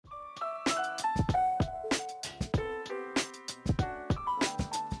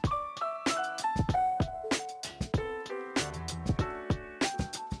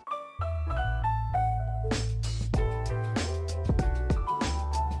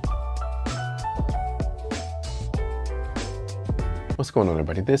What's going on,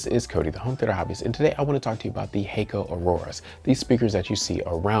 everybody? This is Cody, the home theater hobbyist, and today I want to talk to you about the HECO Auroras, these speakers that you see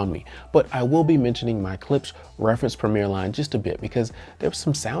around me. But I will be mentioning my Klipsch reference Premier line just a bit because there's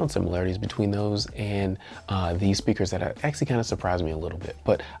some sound similarities between those and these speakers that actually kind of surprised me a little bit.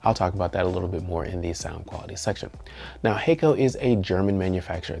 But I'll talk about that a little bit more in the sound quality section. Now, HECO is a German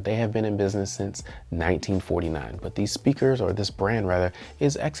manufacturer. They have been in business since 1949, but these speakers, or this brand rather,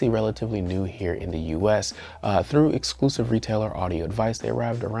 is actually relatively new here in the US through exclusive retailer Audio Advice. They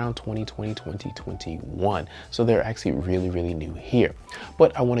arrived around 2020, 2021. So they're actually really new here.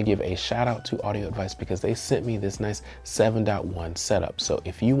 But I want to give a shout out to Audio Advice because they sent me this nice 7.1 setup. So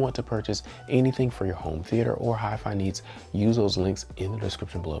if you want to purchase anything for your home theater or hi-fi needs, use those links in the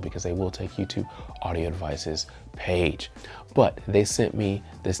description below because they will take you to Audio Advice's page. But they sent me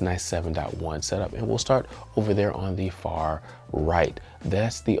this nice 7.1 setup, and we'll start over there on the far right.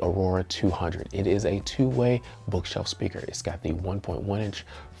 That's the Aurora 200. It is a two-way bookshelf speaker. It's got the 1.1-inch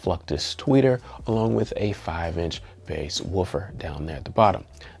Fluctus tweeter along with a 5-inch bass woofer down there at the bottom.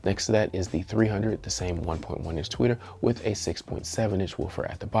 Next to that is the 300, the same 1.1-inch tweeter with a 6.7-inch woofer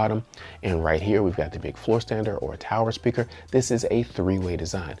at the bottom. And right here we've got the big floor stander or tower speaker. This is a three-way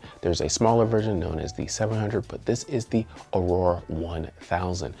design. There's a smaller version known as the 700, but this is the Aurora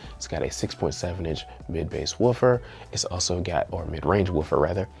 1000. It's got a 6.7-inch mid-bass woofer. It's also got, or mid-range woofer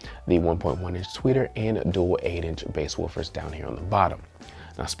rather, the 1.1-inch tweeter and dual 8-inch bass woofers down here on the bottom.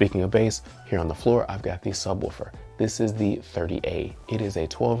 Now, speaking of bass, here on the floor, I've got the subwoofer. This is the 30A. It is a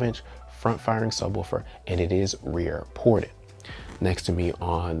 12-inch front-firing subwoofer, and it is rear ported. Next to me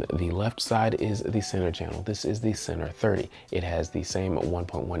on the left side is the center channel. This is the center 30. It has the same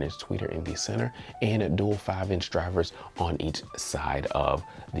 1.1-inch tweeter in the center and dual 5-inch drivers on each side of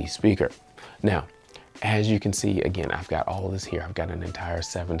the speaker. Now, as you can see, again, I've got all of this here. I've got an entire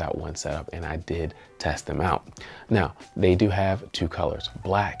 7.1 setup, and I did test them out. Now, they do have two colors,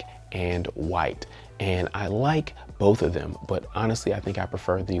 black and white. And I like both of them, but honestly, I think I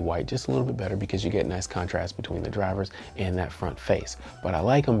prefer the white just a little bit better because you get nice contrast between the drivers and that front face. But I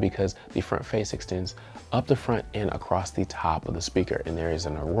like them because the front face extends up the front and across the top of the speaker, and there is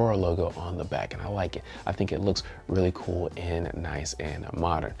an Aurora logo on the back, and I like it. I think it looks really cool and nice and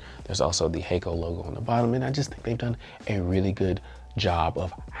modern. There's also the HECO logo on the bottom, and I just think they've done a really good job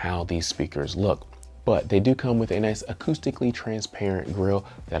of how these speakers look. But they do come with a nice acoustically transparent grille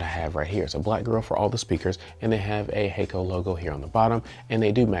that I have right here. It's a black grille for all the speakers, and they have a HECO logo here on the bottom, and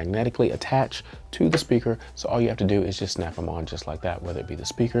they do magnetically attach to the speaker. So all you have to do is just snap them on just like that, whether it be the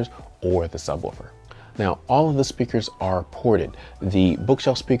speakers or the subwoofer. Now, all of the speakers are ported. The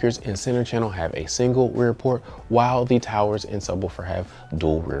bookshelf speakers and center channel have a single rear port, while the towers and subwoofer have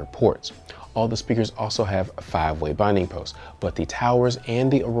dual rear ports. All the speakers also have 5-way binding posts, but the towers and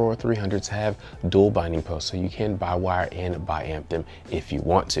the Aurora 300s have dual binding posts, so you can buy wire and bi-amp them if you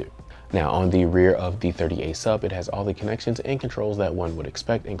want to. Now, on the rear of the 30A sub, it has all the connections and controls that one would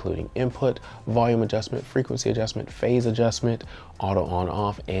expect, including input, volume adjustment, frequency adjustment, phase adjustment, auto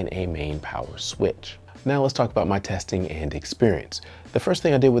on-off, and a main power switch. Now let's talk about my testing and experience. The first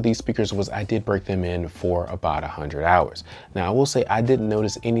thing I did with these speakers was I did break them in for about 100 hours. Now, I will say I didn't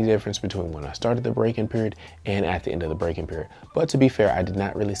notice any difference between when I started the break-in period and at the end of the break-in period. But to be fair, I did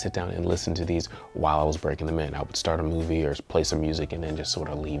not really sit down and listen to these while I was breaking them in. I would start a movie or play some music and then just sort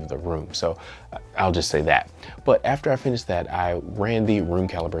of leave the room. So I'll just say that. But after I finished that, I ran the room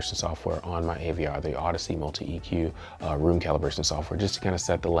calibration software on my AVR, the Odyssey Multi-EQ room calibration software, just to kind of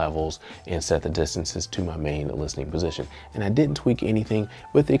set the levels and set the distances to my main listening position. And I didn't tweak anything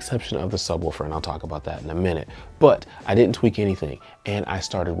with the exception of the subwoofer, and I'll talk about that in a minute. But I didn't tweak anything, and I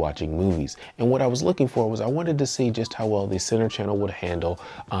started watching movies. And what I was looking for was I wanted to see just how well the center channel would handle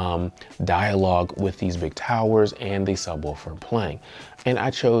dialogue with these big towers and the subwoofer playing. And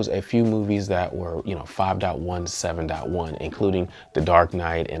I chose a few movies that were, 5.1 to 7.1, including The Dark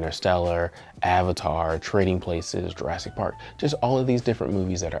Knight, Interstellar, Avatar, Trading Places, Jurassic Park, just all of these different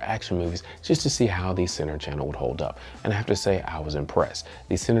movies that are action movies, just to see how the center channel would hold up. And I have to say, I was impressed.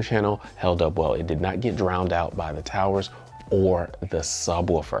 The center channel held up well. It did not get drowned out by the towers or the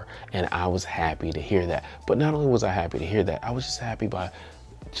subwoofer, and I was happy to hear that. But not only was I happy to hear that, I was just happy by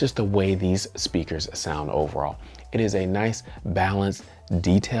just the way these speakers sound overall. It is a nice, balanced,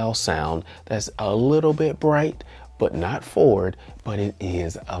 detailed sound that's a little bit bright, but not forward, but it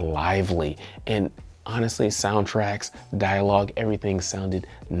is lively. And honestly, soundtracks, dialogue, everything sounded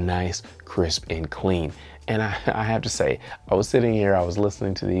nice, crisp, and clean. And I have to say, I was sitting here, I was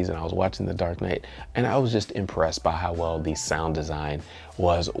listening to these, and I was watching The Dark Knight, and I was just impressed by how well the sound design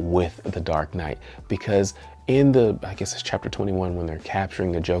was with The Dark Knight, because in the, I guess it's chapter 21, when they're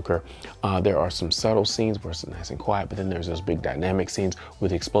capturing the Joker, there are some subtle scenes where it's nice and quiet, but then there's those big dynamic scenes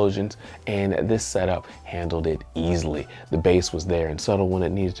with explosions, and this setup handled it easily. The bass was there and subtle when it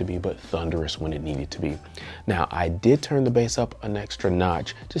needed to be, but thunderous when it needed to be. Now, I did turn the bass up an extra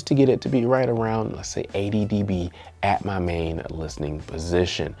notch just to get it to be right around, let's say 80 dB at my main listening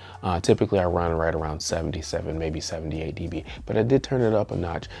position. Typically I run right around 77, maybe 78 dB, but I did turn it up a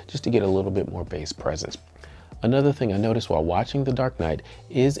notch just to get a little bit more bass presence. Another thing I noticed while watching The Dark Knight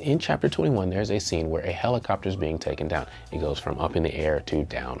is in chapter 21, there's a scene where a helicopter is being taken down. It goes from up in the air to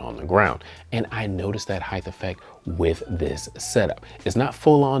down on the ground. And I noticed that height effect with this setup. It's not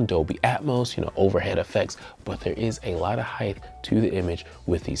full on Dolby Atmos, overhead effects, but there is a lot of height to the image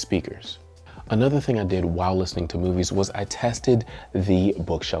with these speakers. Another thing I did while listening to movies was I tested the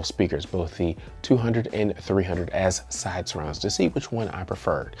bookshelf speakers, both the 200 and 300 as side surrounds, to see which one I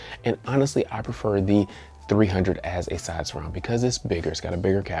preferred. And honestly, I prefer the 300 as a side surround because it's bigger. It's got a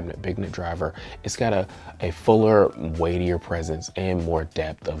bigger cabinet, big net driver. It's got a fuller, weightier presence and more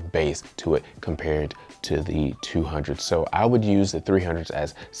depth of bass to it compared to the 200. So I would use the 300s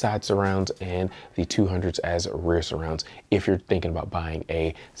as side surrounds and the 200s as rear surrounds if you're thinking about buying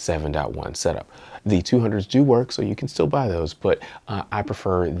a 7.1 setup. The 200s do work, so you can still buy those, but I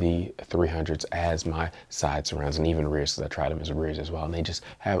prefer the 300s as my side surrounds and even rears, because I tried them as rears as well, and they just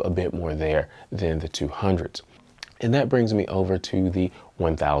have a bit more there than the 200s. And that brings me over to the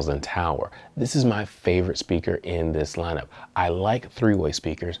 1000 Tower. This is my favorite speaker in this lineup. I like three-way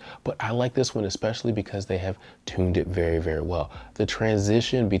speakers, but I like this one especially because they have tuned it very, very well. The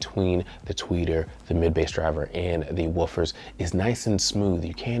transition between the tweeter, the mid-bass driver, and the woofers is nice and smooth.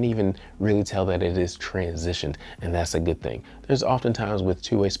 You can't even really tell that it is transitioned, and that's a good thing. There's oftentimes with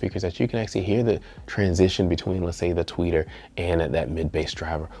two-way speakers that you can actually hear the transition between, let's say, the tweeter and that mid-bass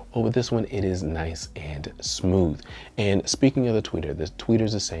driver. Well, with this one, it is nice and smooth. And speaking of the tweeter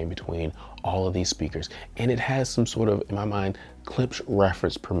is the same between all of these speakers, and it has some sort of, in my mind, Klipsch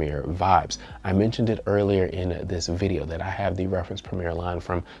reference Premier vibes. I mentioned it earlier in this video that I have the reference Premier line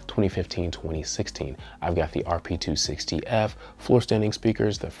from 2015-2016. I've got the RP260F floor-standing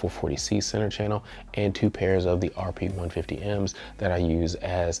speakers, the 440C center channel, and two pairs of the RP150Ms that I use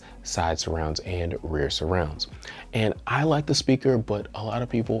as side surrounds and rear surrounds. And I like the speaker, but a lot of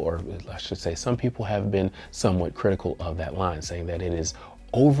people, or I should say some people, have been somewhat critical of that line, saying that it is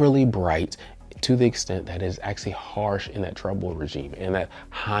overly bright to the extent that it's actually harsh in that treble regime and that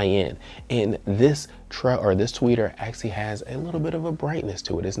high end. And this tweeter actually has a little bit of a brightness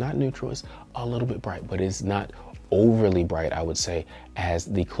to it. It's not neutral, it's a little bit bright, but it's not overly bright, I would say, as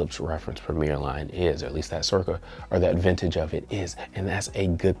the Klipsch reference Premier line is, or at least that circa or that vintage of it is. And that's a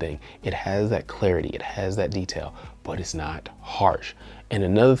good thing. It has that clarity, it has that detail, but it's not harsh. And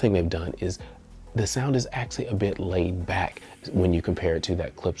another thing they've done is the sound is actually a bit laid back when you compare it to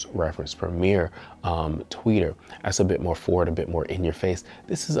that Klipsch reference Premier tweeter. That's a bit more forward, a bit more in your face.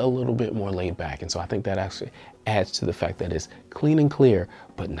 This is a little bit more laid back. And so I think that actually adds to the fact that it's clean and clear,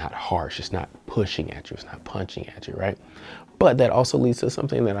 but not harsh. It's not pushing at you. It's not punching at you, right? But that also leads to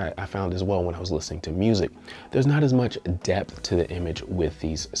something that I found as well when I was listening to music. There's not as much depth to the image with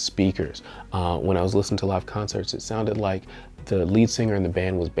these speakers. When I was listening to live concerts, it sounded like the lead singer in the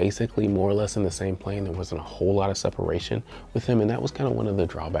band was basically more or less in the same plane. There wasn't a whole lot of separation with him, and that was kind of one of the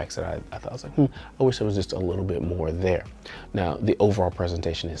drawbacks that I thought. I was like, I wish there was just a little bit more there. Now, the overall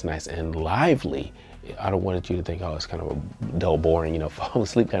presentation is nice and lively. I don't want you to think, oh, it's kind of a dull, boring, fall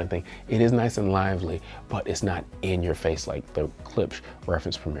asleep kind of thing. It is nice and lively, but it's not in your face like the Klipsch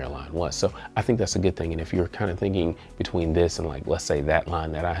reference Premier line was. So I think that's a good thing. And if you're kind of thinking between this and, like, let's say that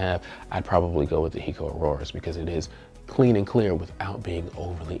line that I have, I'd probably go with the HECO Auroras because it is clean and clear without being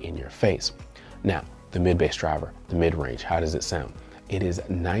overly in your face. Now, the mid-bass driver, the mid-range, how does it sound? It is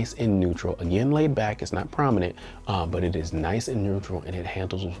nice and neutral. Again, laid back, it's not prominent, but it is nice and neutral, and it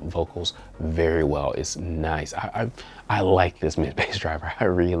handles vocals very well. It's nice. I like this mid-bass driver. I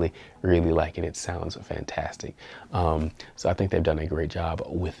really, really like it. It sounds fantastic. So I think they've done a great job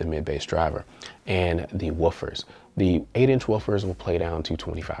with the mid-bass driver. And the woofers. The 8-inch woofers will play down to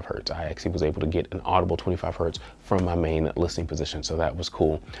 25 hertz. I actually was able to get an audible 25 hertz from my main listening position, so that was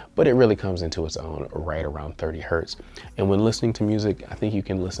cool. But it really comes into its own right around 30 hertz. And when listening to music, I think you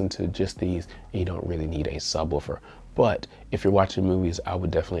can listen to just these. You don't really need a subwoofer. But if you're watching movies, I would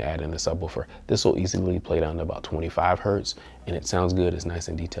definitely add in the subwoofer. This will easily play down to about 25 hertz, and it sounds good. It's nice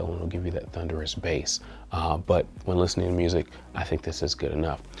and detailed, and it'll give you that thunderous bass. But when listening to music, I think this is good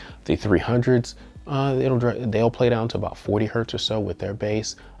enough. The 300s, they'll play down to about 40 hertz or so with their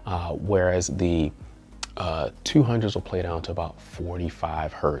bass, whereas the 200s will play down to about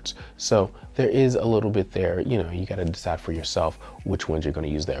 45 hertz. So there is a little bit there, you know, you got to decide for yourself which ones you're going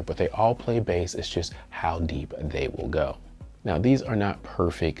to use there, but they all play bass. It's just how deep they will go. Now, these are not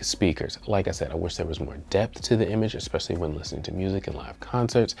perfect speakers. Like I said, I wish there was more depth to the image, especially when listening to music and live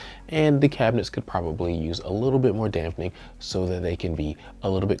concerts, and the cabinets could probably use a little bit more dampening so that they can be a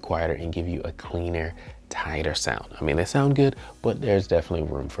little bit quieter and give you a cleaner, tighter sound. I mean, they sound good, but there's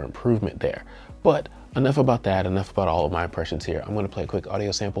definitely room for improvement there. But enough about that, enough about all of my impressions here. I'm going to play a quick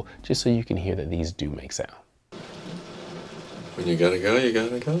audio sample just so you can hear that these do make sound. When you gotta go, you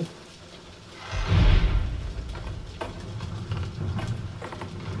gotta go.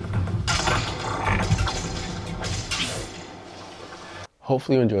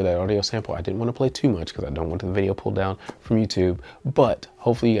 Hopefully you enjoyed that audio sample. I didn't want to play too much because I don't want the video pulled down from YouTube, but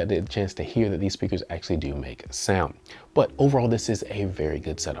hopefully you got the chance to hear that these speakers actually do make sound. But overall, this is a very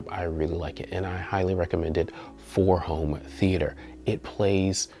good setup. I really like it, and I highly recommend it for home theater. It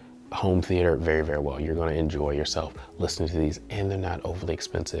plays home theater very, very well. You're going to enjoy yourself listening to these, and they're not overly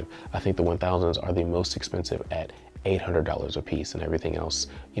expensive. I think the 1000s are the most expensive at $800 a piece, and everything else,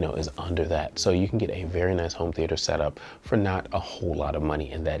 you know, is under that. So you can get a very nice home theater setup for not a whole lot of money,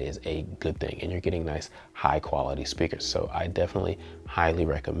 and that is a good thing. And you're getting nice high quality speakers. So I definitely highly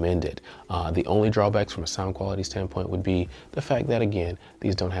recommend it. The only drawbacks from a sound quality standpoint would be the fact that, again,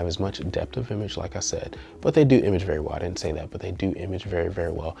 these don't have as much depth of image, like I said, but they do image very well. I didn't say that, but they do image very,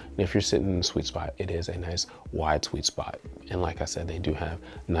 very well. And if you're sitting in the sweet spot, it is a nice wide sweet spot. And like I said, they do have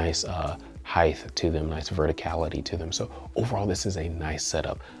nice height to them, nice verticality to them. So overall, this is a nice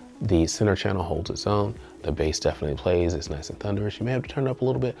setup. The center channel holds its own. The bass definitely plays. It's nice and thunderous. You may have to turn it up a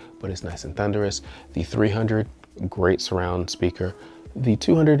little bit, but it's nice and thunderous. The 300, great surround speaker. The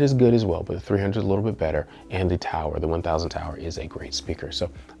 200 is good as well, but the 300 is a little bit better. And the tower, the 1000 tower, is a great speaker. So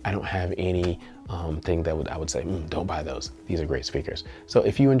I don't have any thing that I would say, don't buy those. These are great speakers. So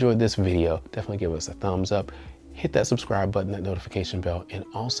if you enjoyed this video, definitely give us a thumbs up. Hit that subscribe button, that notification bell, and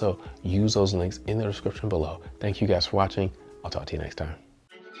also use those links in the description below. Thank you guys for watching. I'll talk to you next time.